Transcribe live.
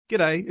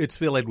G'day, it's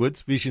Phil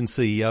Edwards, Vision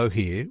CEO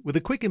here, with a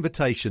quick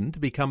invitation to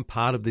become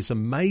part of this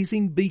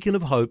amazing beacon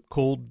of hope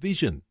called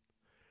Vision.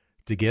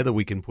 Together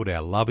we can put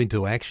our love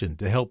into action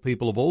to help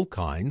people of all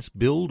kinds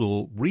build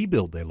or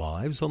rebuild their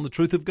lives on the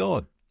truth of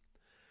God.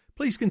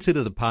 Please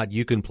consider the part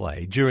you can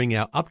play during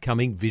our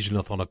upcoming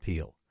Visionathon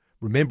appeal,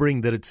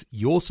 remembering that it's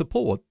your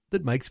support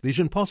that makes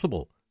Vision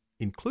possible,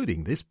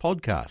 including this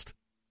podcast.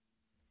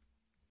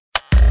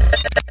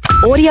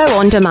 Audio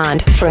on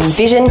demand from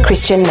Vision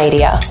Christian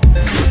Media.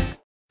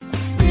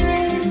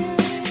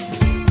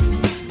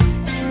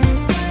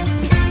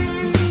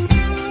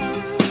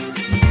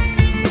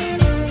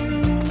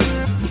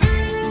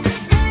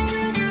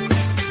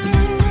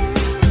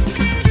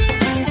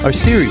 Our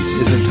series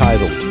is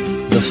entitled,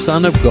 The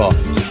Son of God,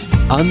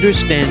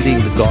 Understanding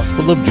the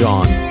Gospel of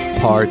John,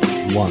 Part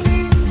 1,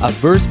 a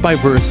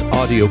verse-by-verse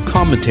audio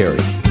commentary,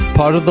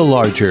 part of the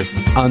larger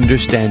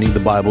Understanding the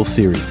Bible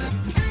series.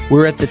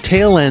 We're at the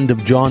tail end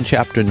of John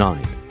chapter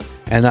 9,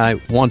 and I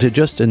want to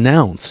just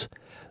announce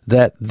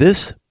that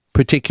this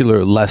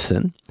particular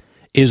lesson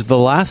is the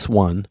last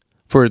one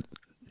for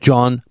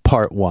John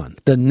Part 1.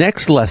 The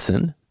next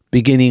lesson,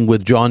 beginning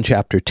with John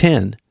chapter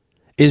 10,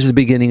 is the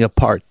beginning of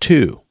Part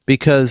 2.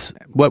 Because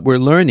what we're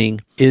learning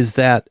is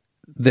that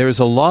there's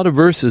a lot of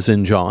verses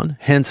in John,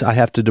 hence I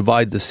have to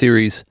divide the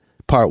series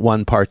Part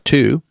 1, Part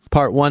 2.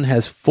 Part 1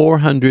 has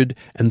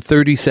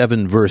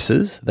 437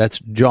 verses, that's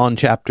John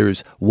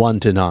chapters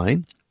 1 to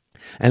 9,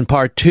 and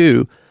Part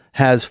 2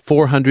 has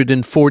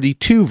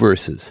 442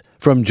 verses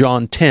from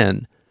John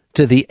 10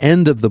 to the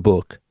end of the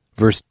book,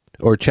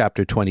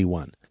 chapter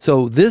 21.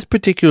 So this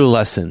particular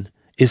lesson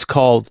is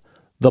called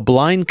The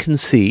Blind Can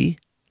See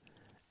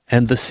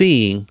and the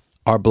Seeing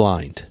Are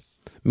Blind,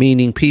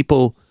 meaning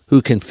people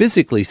who can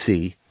physically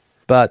see,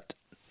 but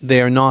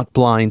they are not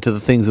blind to the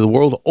things of the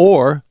world,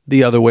 or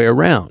the other way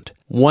around.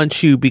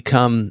 Once you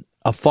become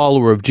a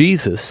follower of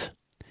Jesus,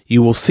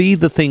 you will see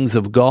the things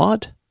of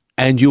God,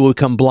 and you will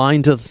become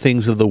blind to the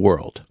things of the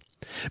world.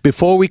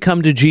 Before we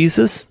come to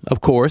Jesus, of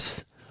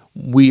course,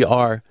 we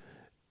are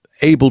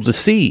able to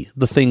see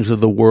the things of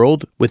the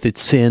world with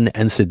its sin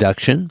and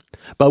seduction,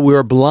 but we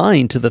are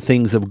blind to the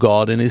things of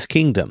God and His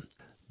kingdom.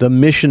 The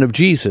mission of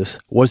Jesus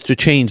was to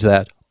change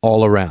that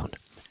all around.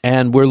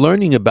 And we're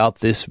learning about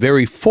this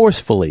very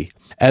forcefully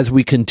as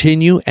we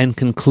continue and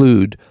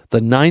conclude the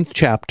 9th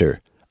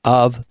chapter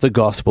of the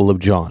Gospel of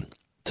John.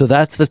 So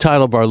that's the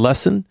title of our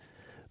lesson,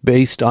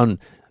 based on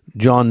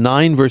John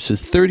 9,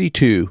 verses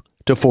 32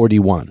 to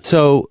 41.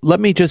 So let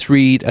me just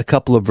read a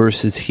couple of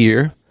verses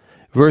here.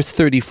 Verse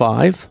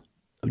 35,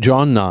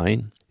 John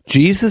 9,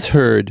 Jesus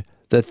heard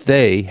that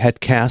they had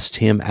cast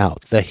him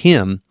out. The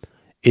him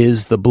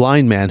is the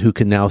blind man who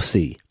can now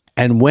see.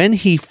 And when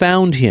he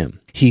found him,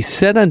 he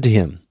said unto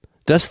him,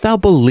 Dost thou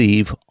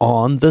believe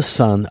on the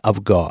Son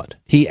of God?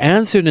 He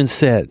answered and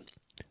said,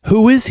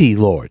 Who is he,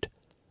 Lord,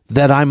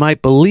 that I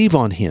might believe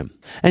on him?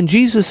 And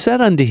Jesus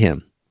said unto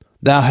him,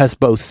 Thou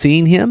hast both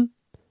seen him,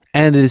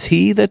 and it is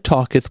he that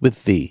talketh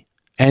with thee.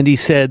 And he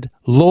said,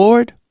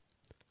 Lord,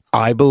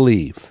 I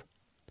believe.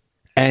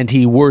 And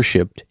he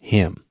worshipped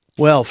him.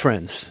 Well,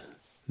 friends,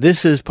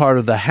 this is part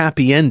of the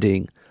happy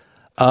ending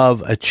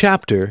of a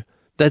chapter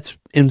that's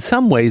in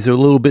some ways a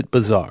little bit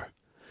bizarre.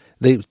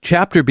 The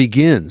chapter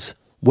begins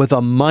with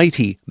a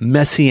mighty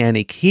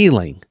messianic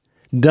healing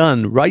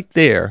done right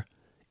there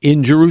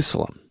in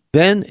Jerusalem.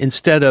 Then,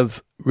 instead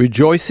of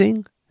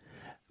rejoicing,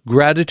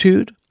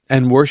 gratitude,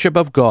 and worship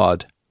of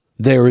God,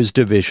 there is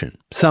division.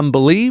 Some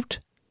believed,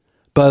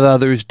 but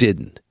others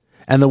didn't.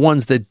 And the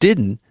ones that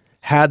didn't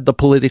had the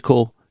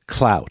political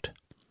clout.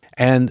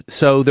 And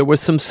so there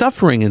was some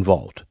suffering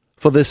involved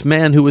for this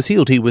man who was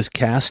healed. He was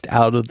cast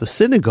out of the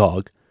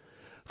synagogue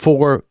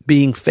for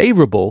being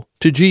favorable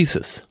to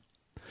Jesus.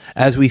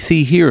 As we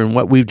see here in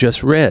what we've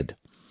just read,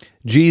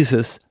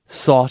 Jesus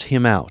sought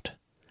him out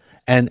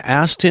and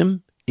asked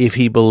him if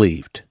he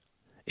believed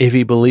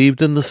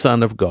in the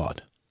Son of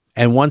God.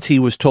 And once he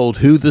was told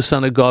who the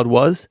Son of God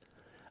was,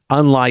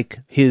 unlike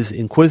his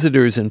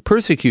inquisitors and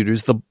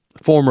persecutors, the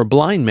former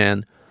blind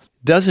man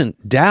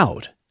doesn't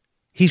doubt.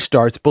 He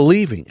starts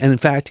believing, and in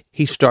fact,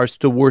 he starts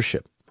to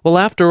worship. Well,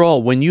 after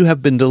all, when you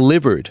have been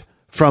delivered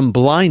from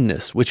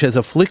blindness, which has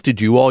afflicted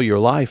you all your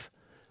life,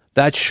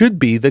 that should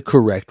be the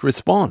correct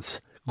response.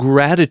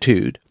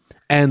 Gratitude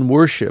and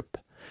worship.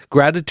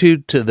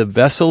 Gratitude to the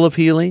vessel of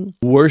healing,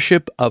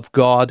 worship of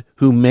God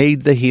who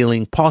made the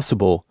healing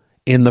possible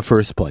in the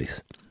first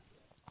place.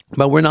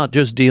 But we're not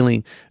just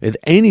dealing with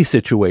any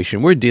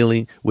situation. We're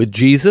dealing with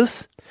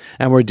Jesus,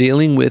 and we're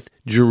dealing with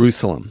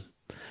Jerusalem.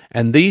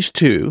 And these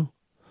two,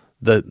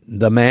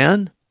 the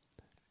man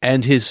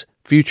and his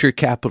future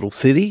capital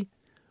city,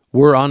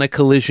 were on a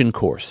collision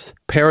course.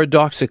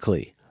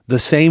 Paradoxically, the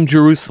same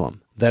Jerusalem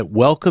that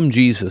welcomed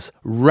Jesus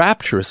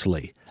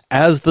rapturously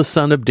as the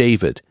Son of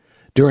David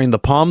during the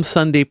Palm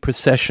Sunday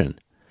procession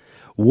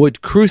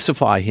would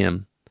crucify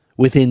him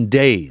within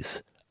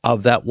days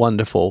of that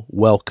wonderful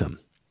welcome.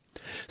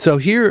 So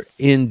here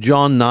in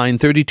John 9,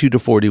 32 to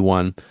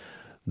 41,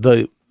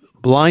 the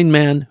blind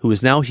man who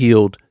is now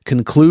healed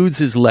concludes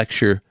his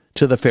lecture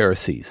to the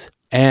Pharisees,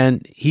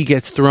 and he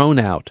gets thrown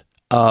out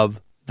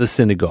of the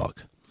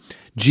synagogue.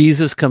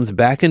 Jesus comes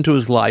back into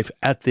his life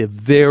at the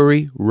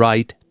very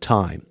right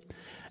time.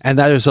 And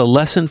that is a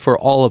lesson for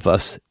all of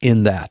us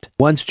in that.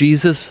 Once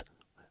Jesus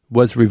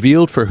was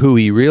revealed for who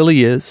he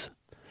really is,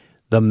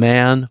 the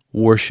man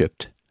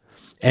worshiped.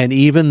 And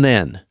even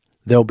then,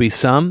 there'll be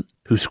some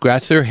who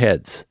scratch their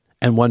heads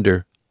and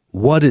wonder,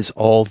 what is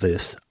all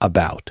this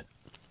about?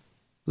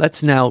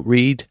 Let's now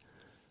read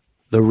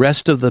the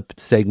rest of the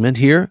segment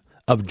here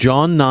of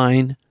John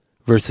 9,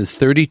 verses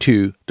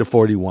 32 to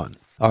 41.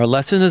 Our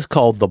lesson is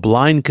called The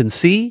Blind Can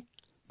See,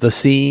 the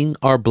Seeing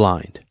Are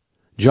Blind.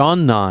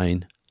 John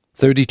 9,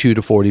 32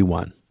 to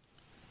 41.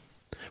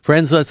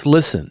 Friends, let's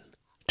listen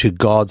to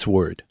God's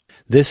Word.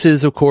 This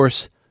is, of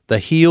course, the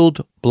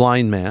healed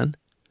blind man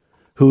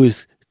who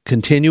is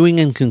continuing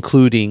and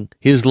concluding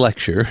his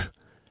lecture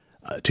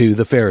to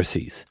the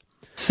Pharisees.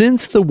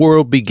 Since the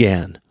world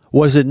began,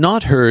 was it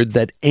not heard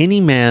that any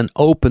man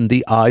opened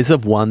the eyes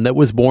of one that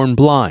was born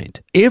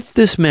blind? If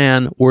this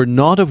man were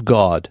not of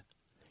God,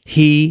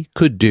 he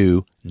could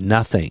do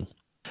nothing.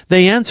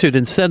 They answered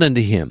and said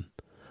unto him,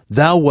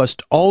 Thou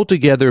wast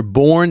altogether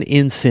born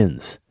in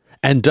sins,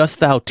 and dost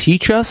thou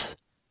teach us?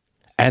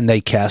 And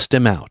they cast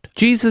him out.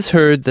 Jesus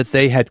heard that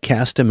they had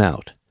cast him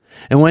out.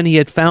 And when he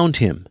had found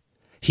him,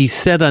 he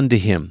said unto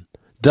him,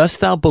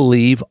 Dost thou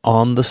believe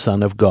on the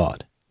Son of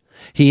God?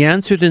 He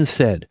answered and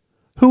said,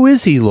 Who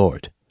is he,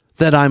 Lord,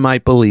 that I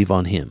might believe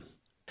on him?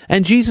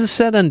 And Jesus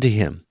said unto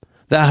him,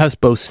 Thou hast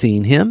both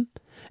seen him,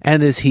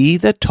 and is he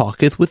that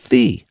talketh with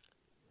thee?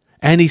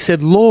 And he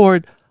said,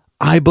 Lord,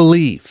 I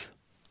believe.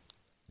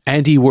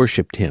 And he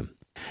worshipped him.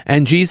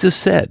 And Jesus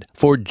said,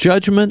 For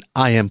judgment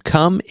I am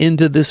come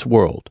into this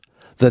world,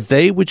 that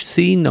they which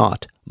see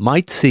not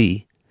might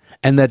see,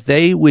 and that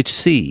they which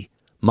see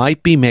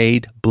might be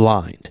made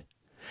blind.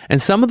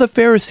 And some of the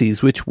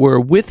Pharisees which were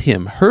with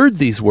him heard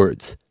these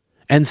words,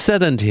 and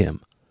said unto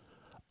him,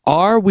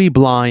 Are we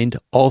blind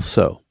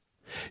also?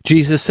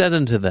 Jesus said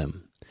unto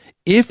them,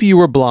 If you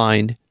were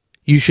blind,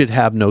 you should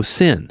have no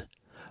sin.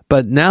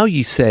 But now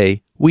ye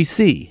say, We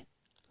see.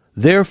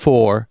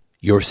 Therefore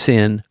your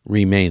sin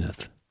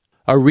remaineth.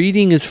 Our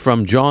reading is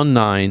from John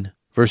 9,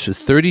 verses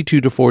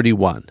 32 to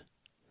 41.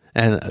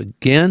 And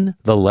again,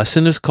 the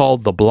lesson is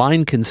called The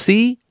Blind Can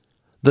See,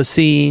 the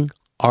Seeing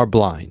Are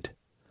Blind.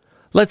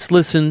 Let's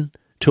listen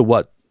to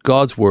what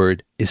God's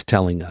Word is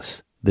telling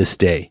us this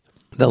day.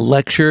 The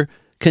lecture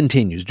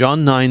continues,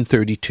 John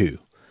 9:32.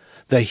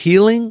 The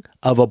healing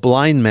of a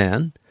blind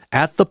man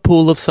at the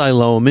pool of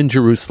Siloam in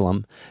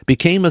Jerusalem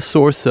became a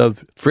source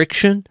of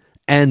friction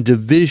and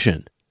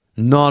division,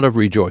 not of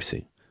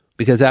rejoicing.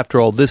 Because after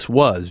all, this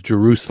was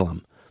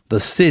Jerusalem, the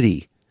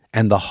city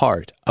and the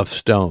heart of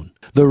stone.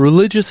 The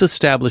religious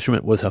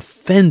establishment was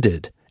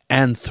offended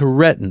and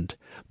threatened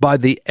by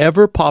the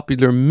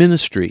ever-popular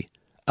ministry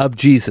of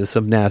Jesus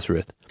of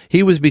Nazareth.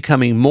 He was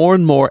becoming more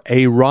and more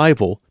a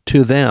rival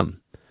to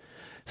them.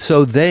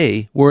 So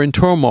they were in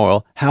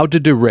turmoil how to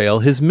derail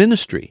his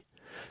ministry.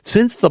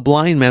 Since the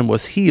blind man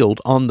was healed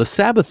on the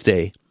Sabbath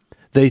day,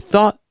 they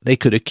thought they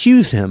could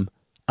accuse him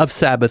of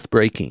Sabbath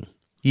breaking.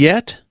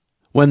 Yet,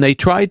 when they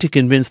tried to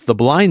convince the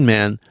blind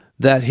man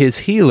that his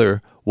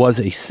healer was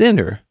a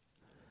sinner,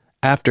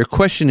 after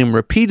questioning him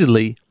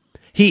repeatedly,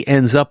 he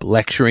ends up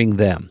lecturing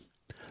them.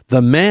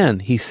 The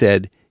man, he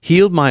said,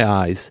 healed my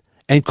eyes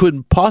and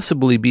couldn't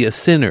possibly be a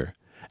sinner,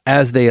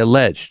 as they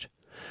alleged,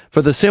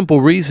 for the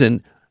simple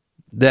reason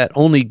that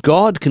only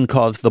God can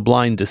cause the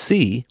blind to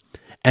see,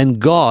 and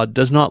God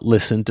does not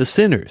listen to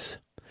sinners.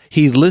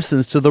 He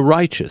listens to the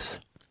righteous.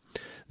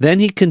 Then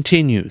he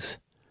continues,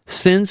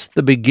 Since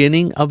the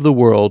beginning of the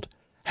world,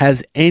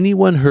 has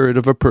anyone heard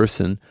of a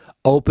person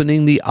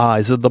opening the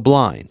eyes of the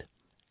blind?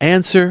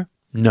 Answer,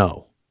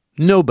 no.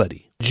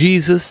 Nobody.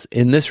 Jesus,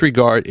 in this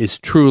regard, is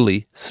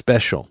truly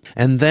special.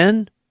 And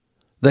then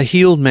the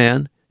healed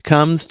man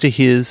comes to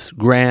his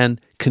grand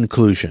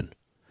conclusion.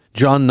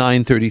 John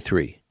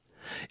 9:33.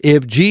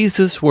 If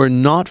Jesus were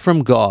not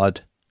from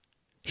God,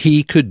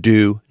 he could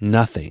do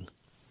nothing.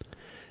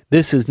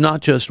 This is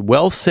not just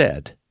well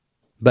said,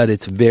 but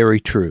it's very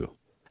true.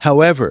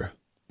 However,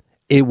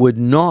 it would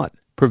not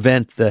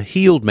prevent the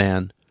healed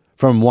man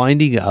from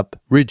winding up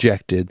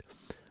rejected,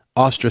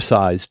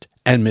 ostracized,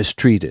 and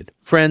mistreated.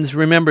 Friends,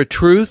 remember,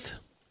 truth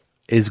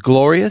is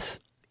glorious,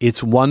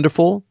 it's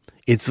wonderful,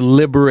 it's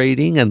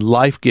liberating and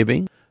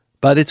life-giving,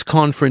 but it's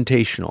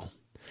confrontational.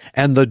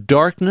 And the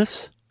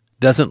darkness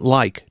doesn't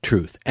like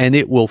truth, and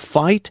it will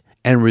fight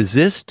and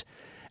resist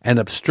and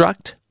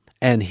obstruct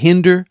and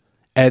hinder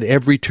at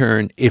every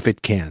turn if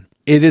it can.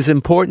 It is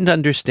important to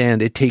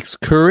understand it takes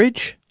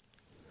courage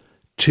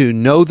to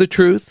know the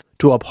truth,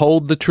 to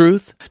uphold the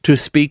truth, to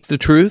speak the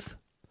truth.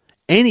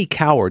 Any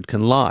coward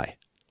can lie,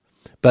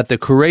 but the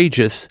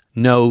courageous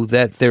know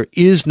that there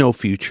is no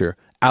future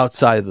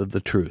outside of the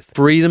truth.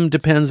 Freedom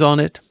depends on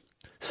it.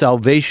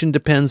 Salvation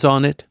depends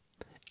on it.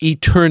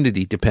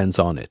 Eternity depends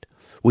on it.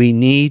 We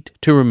need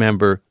to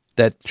remember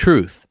that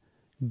truth,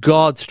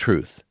 God's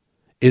truth,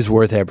 is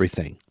worth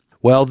everything.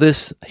 Well,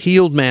 this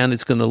healed man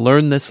is going to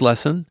learn this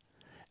lesson,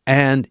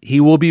 and he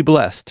will be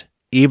blessed,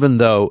 even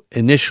though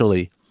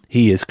initially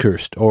he is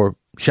cursed, or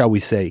shall we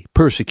say,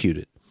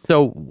 persecuted.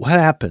 So what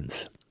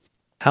happens?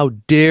 How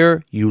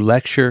dare you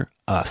lecture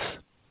us?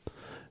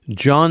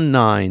 John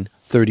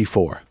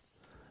 9:34.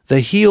 The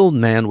healed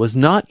man was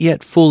not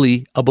yet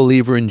fully a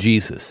believer in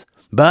Jesus,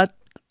 but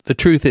the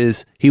truth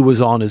is he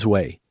was on his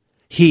way.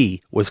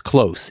 He was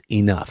close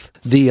enough.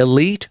 The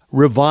elite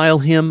revile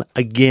him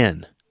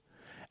again.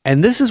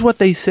 And this is what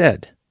they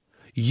said.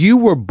 You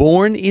were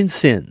born in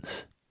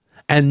sins,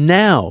 and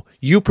now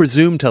you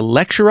presume to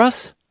lecture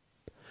us?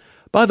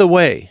 By the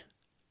way,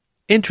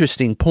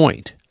 interesting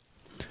point.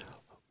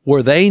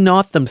 Were they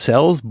not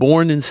themselves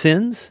born in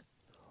sins?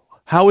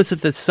 How is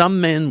it that some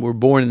men were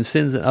born in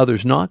sins and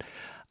others not?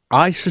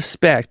 I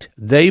suspect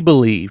they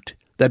believed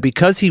that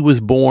because he was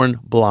born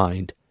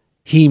blind,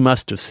 he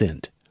must have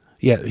sinned.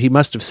 Yeah, he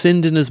must have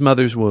sinned in his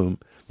mother's womb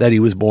that he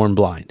was born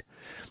blind.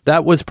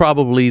 That was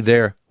probably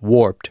their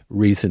warped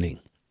reasoning.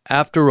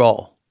 After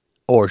all,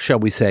 or shall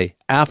we say,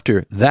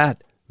 after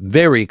that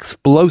very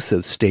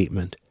explosive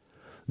statement,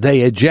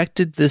 they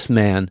ejected this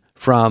man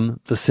from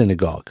the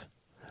synagogue.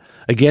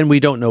 Again, we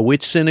don't know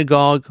which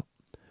synagogue,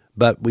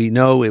 but we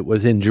know it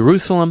was in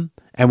Jerusalem,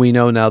 and we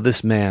know now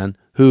this man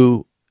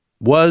who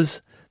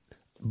was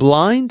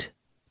blind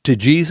to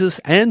Jesus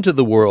and to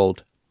the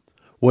world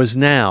was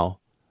now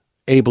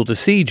able to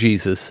see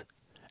Jesus,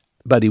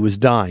 but he was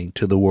dying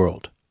to the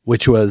world,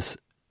 which was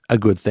a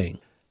good thing.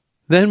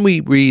 Then we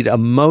read a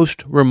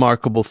most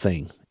remarkable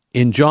thing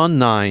in John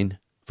 9,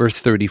 verse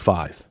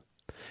 35.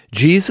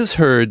 Jesus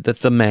heard that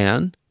the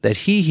man that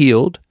he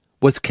healed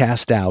was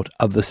cast out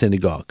of the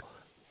synagogue.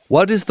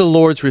 What is the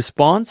Lord's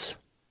response?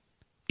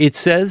 It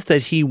says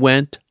that he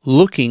went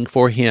looking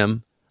for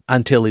him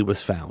until he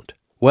was found.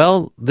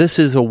 Well, this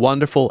is a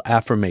wonderful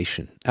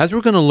affirmation. As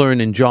we're going to learn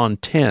in John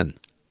 10,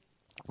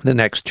 the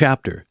next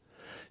chapter,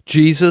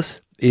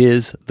 Jesus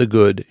is the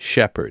good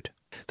shepherd.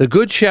 The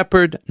good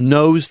shepherd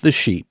knows the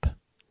sheep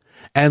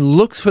and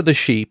looks for the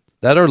sheep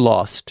that are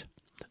lost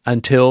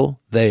until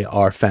they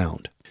are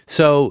found.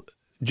 So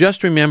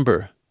just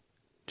remember,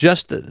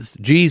 just as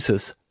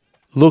Jesus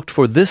looked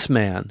for this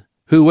man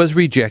who was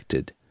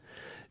rejected,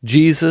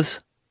 Jesus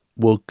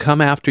will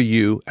come after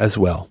you as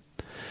well.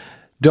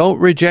 Don't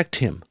reject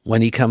him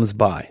when he comes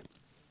by.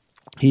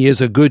 He is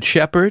a good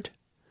shepherd.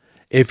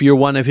 If you're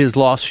one of his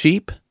lost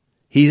sheep,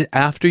 he's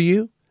after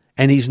you,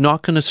 and he's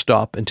not going to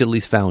stop until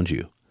he's found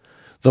you.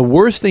 The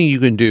worst thing you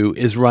can do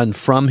is run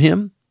from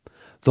him.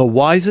 The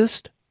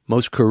wisest,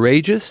 most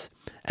courageous,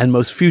 and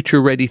most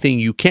future-ready thing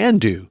you can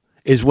do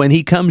is when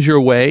he comes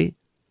your way,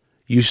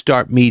 you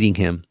start meeting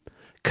him.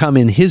 Come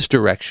in his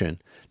direction.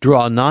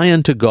 Draw nigh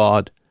unto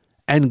God,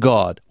 and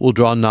God will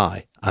draw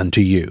nigh unto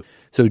you.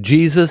 So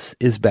Jesus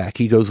is back.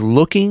 He goes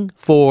looking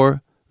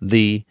for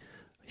the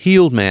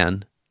healed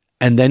man,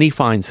 and then he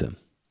finds him.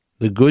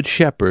 The good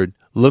shepherd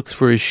looks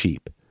for his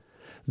sheep.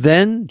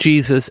 Then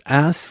Jesus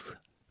asks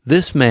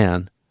this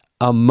man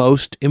a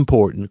most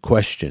important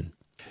question.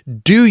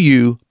 Do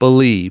you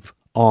believe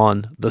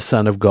on the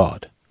Son of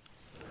God?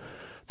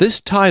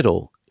 This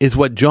title is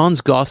what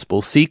John's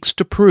Gospel seeks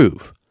to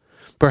prove.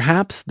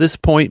 Perhaps this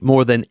point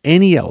more than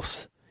any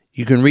else.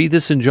 You can read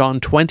this in John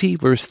 20,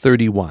 verse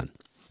 31.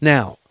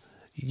 Now,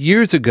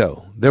 years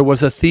ago, there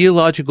was a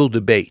theological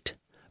debate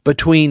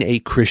between a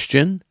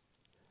Christian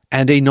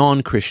and a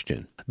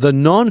non-Christian. The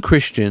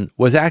non-Christian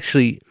was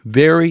actually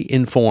very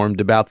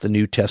informed about the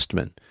New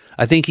Testament.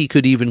 I think he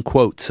could even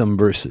quote some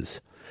verses.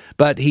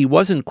 But he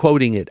wasn't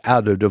quoting it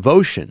out of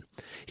devotion.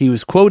 He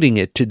was quoting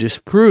it to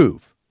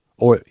disprove,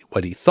 or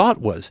what he thought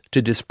was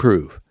to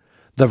disprove,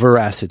 the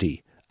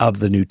veracity of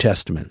the New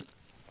Testament.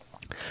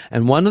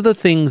 And one of the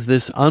things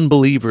this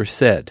unbeliever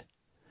said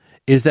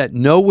is that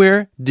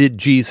nowhere did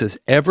Jesus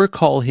ever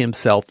call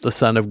himself the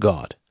Son of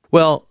God.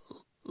 Well,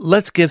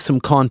 let's give some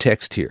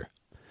context here.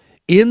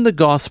 In the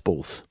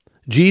Gospels,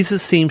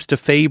 Jesus seems to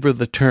favor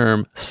the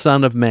term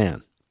Son of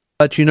Man.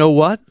 But you know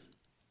what?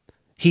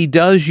 He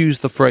does use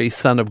the phrase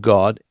Son of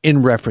God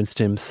in reference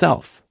to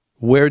himself.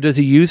 Where does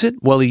he use it?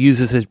 Well, he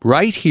uses it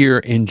right here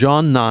in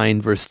John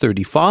 9, verse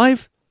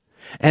 35,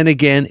 and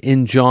again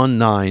in John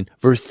 9,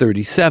 verse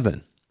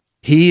 37.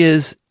 He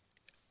is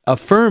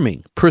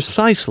affirming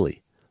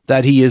precisely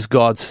that he is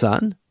God's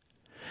Son,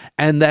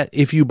 and that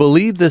if you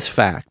believe this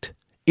fact,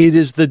 it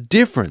is the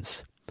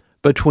difference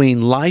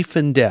between life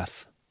and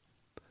death.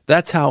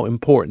 That's how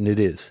important it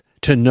is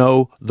to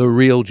know the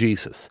real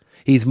Jesus.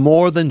 He's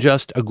more than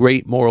just a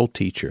great moral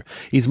teacher.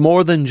 He's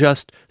more than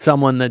just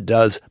someone that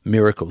does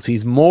miracles.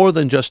 He's more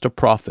than just a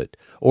prophet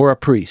or a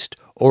priest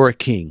or a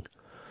king.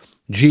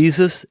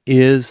 Jesus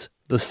is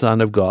the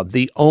Son of God,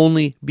 the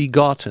only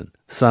begotten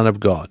Son of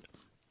God.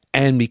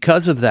 And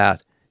because of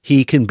that,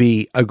 he can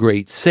be a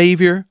great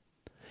Savior.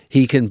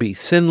 He can be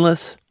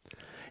sinless.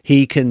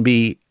 He can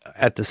be,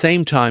 at the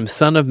same time,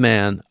 Son of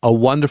Man, a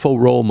wonderful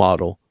role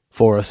model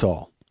for us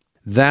all.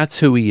 That's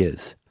who he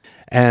is.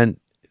 And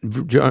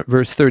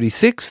verse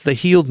 36, the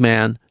healed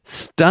man,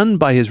 stunned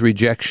by his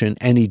rejection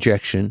and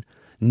ejection,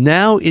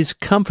 now is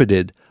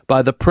comforted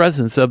by the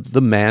presence of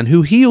the man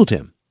who healed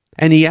him.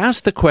 And he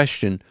asked the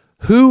question,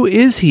 who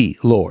is he,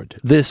 Lord,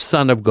 this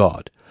Son of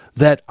God,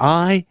 that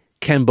I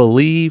can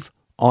believe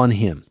on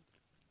him?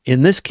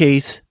 In this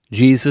case,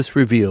 Jesus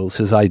reveals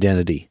his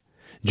identity.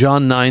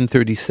 John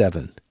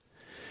 9:37.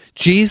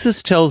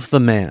 Jesus tells the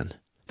man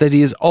that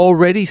he has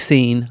already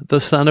seen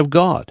the Son of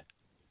God.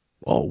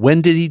 Well,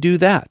 when did he do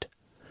that?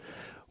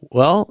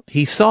 Well,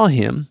 he saw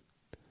him,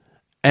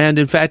 and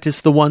in fact,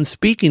 it's the one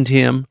speaking to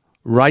him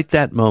right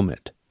that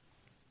moment.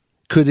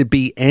 Could it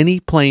be any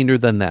plainer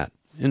than that?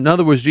 In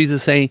other words,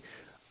 Jesus saying,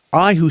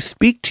 I who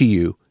speak to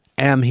you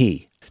am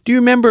he. Do you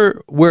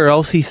remember where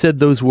else he said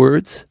those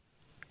words?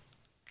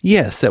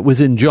 Yes, that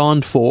was in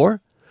John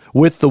 4,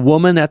 with the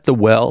woman at the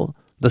well,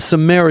 the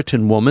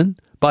Samaritan woman,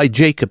 by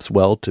Jacob's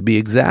well to be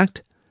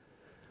exact.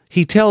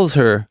 He tells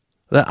her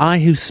that I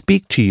who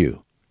speak to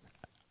you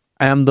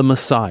am the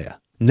Messiah.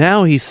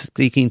 Now he's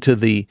speaking to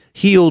the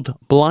healed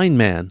blind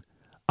man.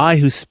 I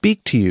who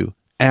speak to you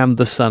am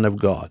the Son of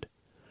God.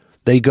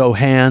 They go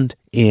hand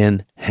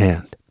in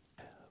hand.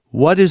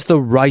 What is the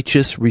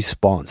righteous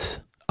response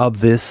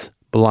of this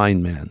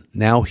blind man,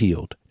 now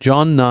healed?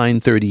 John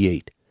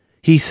 9:38.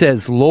 He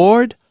says,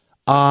 Lord,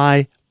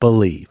 I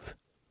believe.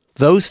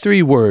 Those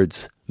three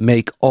words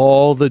make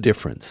all the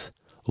difference.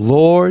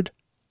 Lord,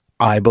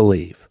 I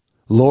believe.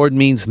 Lord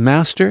means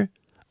master.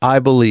 I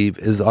believe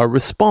is our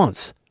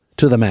response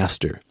to the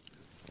master.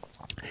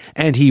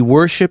 And he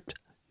worshiped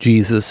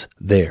Jesus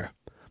there.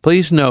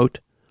 Please note,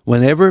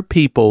 whenever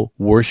people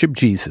worship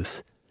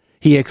Jesus,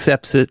 he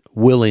accepts it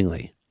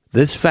willingly.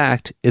 This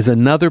fact is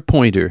another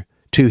pointer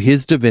to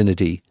his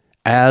divinity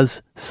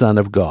as Son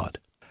of God.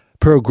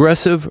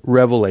 Progressive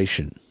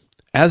revelation.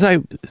 As I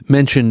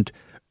mentioned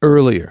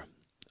earlier,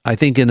 I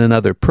think in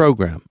another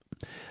program,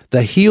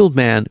 the healed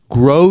man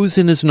grows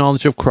in his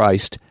knowledge of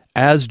Christ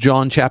as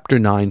John chapter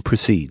 9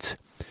 proceeds.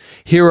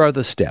 Here are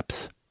the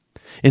steps.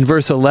 In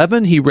verse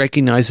 11, he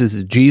recognizes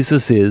that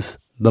Jesus is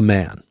the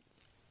man.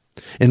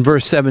 In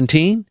verse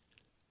 17,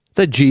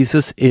 that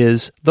Jesus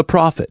is the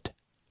prophet.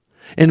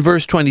 In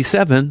verse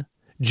 27,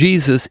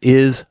 Jesus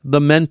is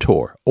the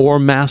mentor or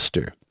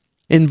master.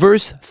 In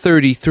verse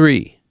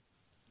 33,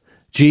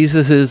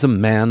 Jesus is a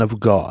man of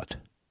God.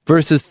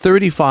 Verses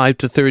 35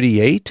 to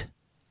 38,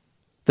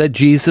 that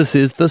Jesus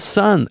is the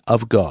Son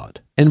of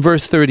God. In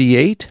verse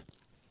 38,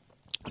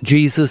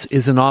 Jesus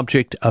is an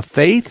object of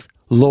faith.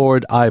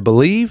 Lord, I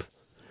believe.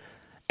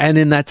 And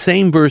in that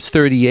same verse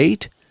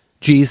 38,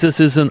 Jesus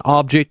is an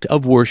object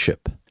of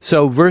worship.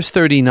 So verse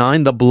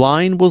 39, the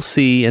blind will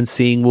see and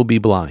seeing will be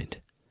blind.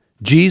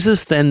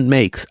 Jesus then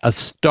makes a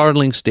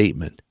startling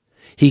statement.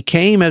 He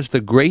came as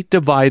the great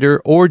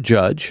divider or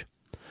judge,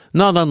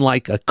 not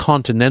unlike a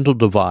continental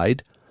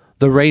divide.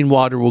 The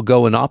rainwater will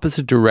go in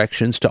opposite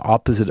directions to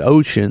opposite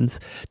oceans,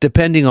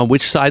 depending on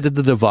which side of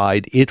the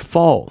divide it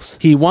falls.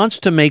 He wants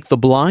to make the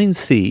blind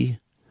see,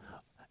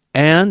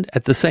 and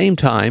at the same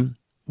time,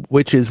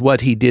 which is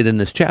what he did in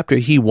this chapter,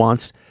 he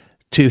wants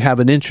to have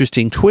an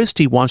interesting twist.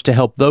 He wants to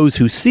help those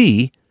who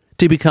see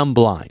to become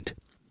blind.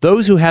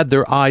 Those who had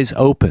their eyes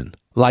open,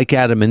 like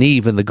Adam and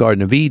Eve in the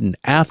Garden of Eden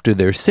after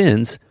their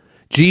sins,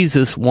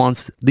 Jesus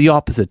wants the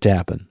opposite to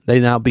happen. They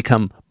now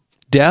become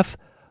deaf,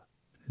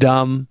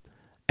 dumb,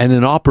 and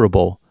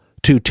inoperable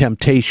to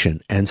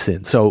temptation and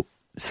sin. So,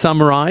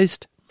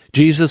 summarized,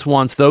 Jesus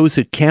wants those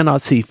who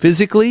cannot see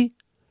physically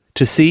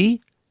to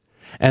see,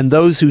 and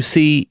those who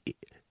see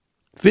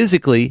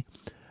physically,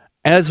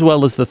 as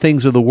well as the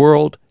things of the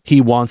world, he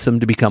wants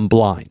them to become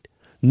blind.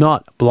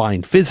 Not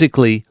blind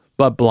physically,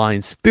 but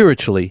blind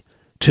spiritually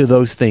to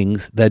those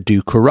things that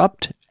do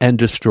corrupt and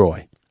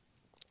destroy.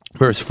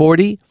 Verse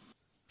 40,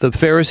 the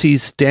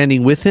Pharisees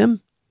standing with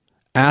him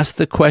asked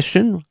the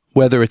question,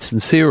 whether it's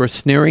sincere or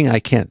sneering, I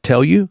can't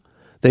tell you.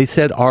 They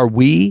said, are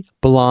we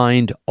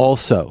blind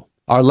also?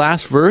 Our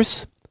last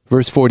verse,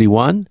 verse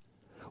 41,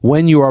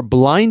 when you are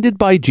blinded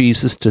by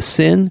Jesus to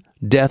sin,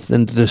 death,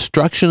 and the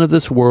destruction of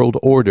this world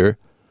order,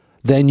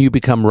 then you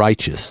become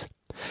righteous.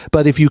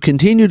 But if you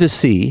continue to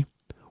see,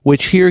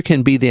 which here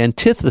can be the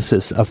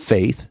antithesis of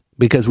faith,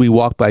 because we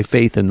walk by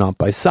faith and not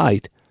by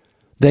sight,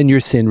 then your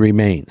sin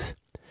remains.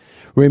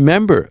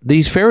 Remember,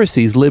 these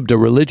Pharisees lived a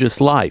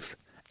religious life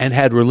and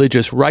had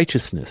religious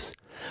righteousness,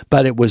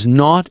 but it was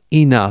not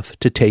enough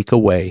to take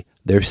away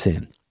their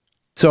sin.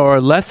 So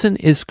our lesson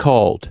is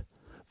called,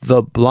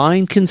 The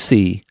Blind Can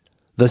See,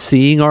 the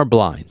Seeing Are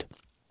Blind.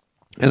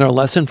 And our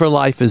lesson for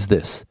life is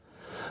this: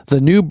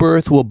 the new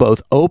birth will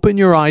both open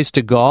your eyes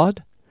to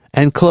God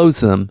and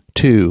close them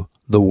to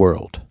the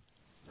world.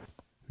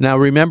 Now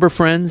remember,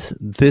 friends,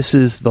 this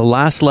is the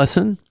last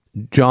lesson,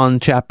 John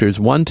chapters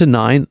 1 to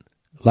 9,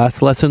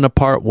 last lesson of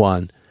part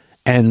 1,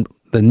 and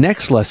the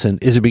next lesson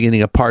is the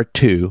beginning of part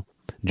 2,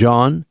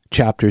 John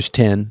chapters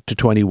 10 to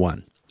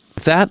 21.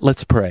 With that,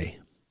 let's pray.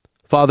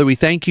 Father, we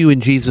thank you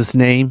in Jesus'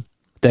 name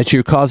that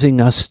you're causing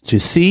us to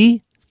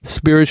see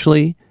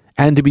spiritually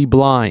and to be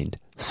blind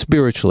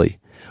spiritually.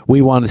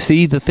 We want to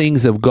see the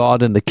things of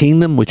God and the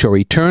kingdom, which are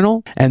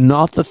eternal, and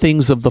not the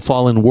things of the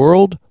fallen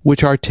world,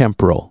 which are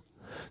temporal.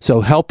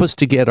 So help us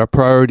to get our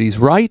priorities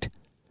right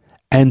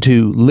and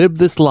to live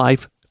this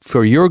life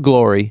for your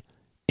glory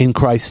in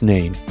Christ's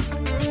name.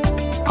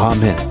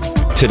 Amen.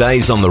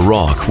 Today's On The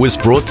Rock was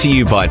brought to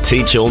you by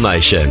Teach All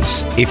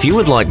Nations. If you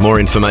would like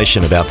more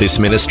information about this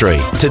ministry,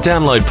 to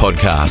download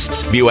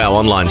podcasts, view our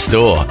online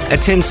store,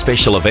 attend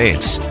special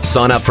events,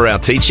 sign up for our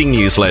teaching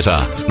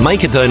newsletter,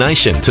 make a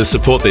donation to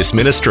support this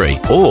ministry,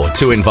 or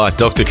to invite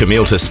Dr.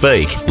 Camille to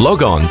speak,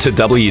 log on to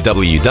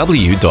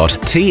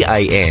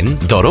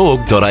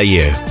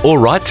www.tan.org.au or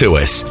write to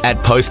us at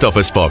Post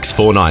Office Box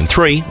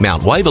 493,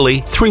 Mount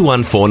Waverley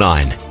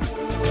 3149.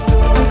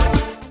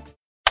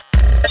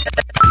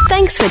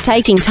 Thanks for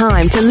taking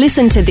time to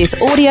listen to this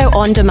audio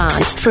on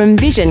demand from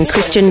Vision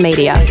Christian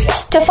Media.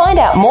 To find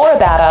out more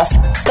about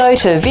us, go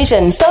to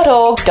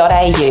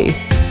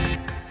vision.org.au.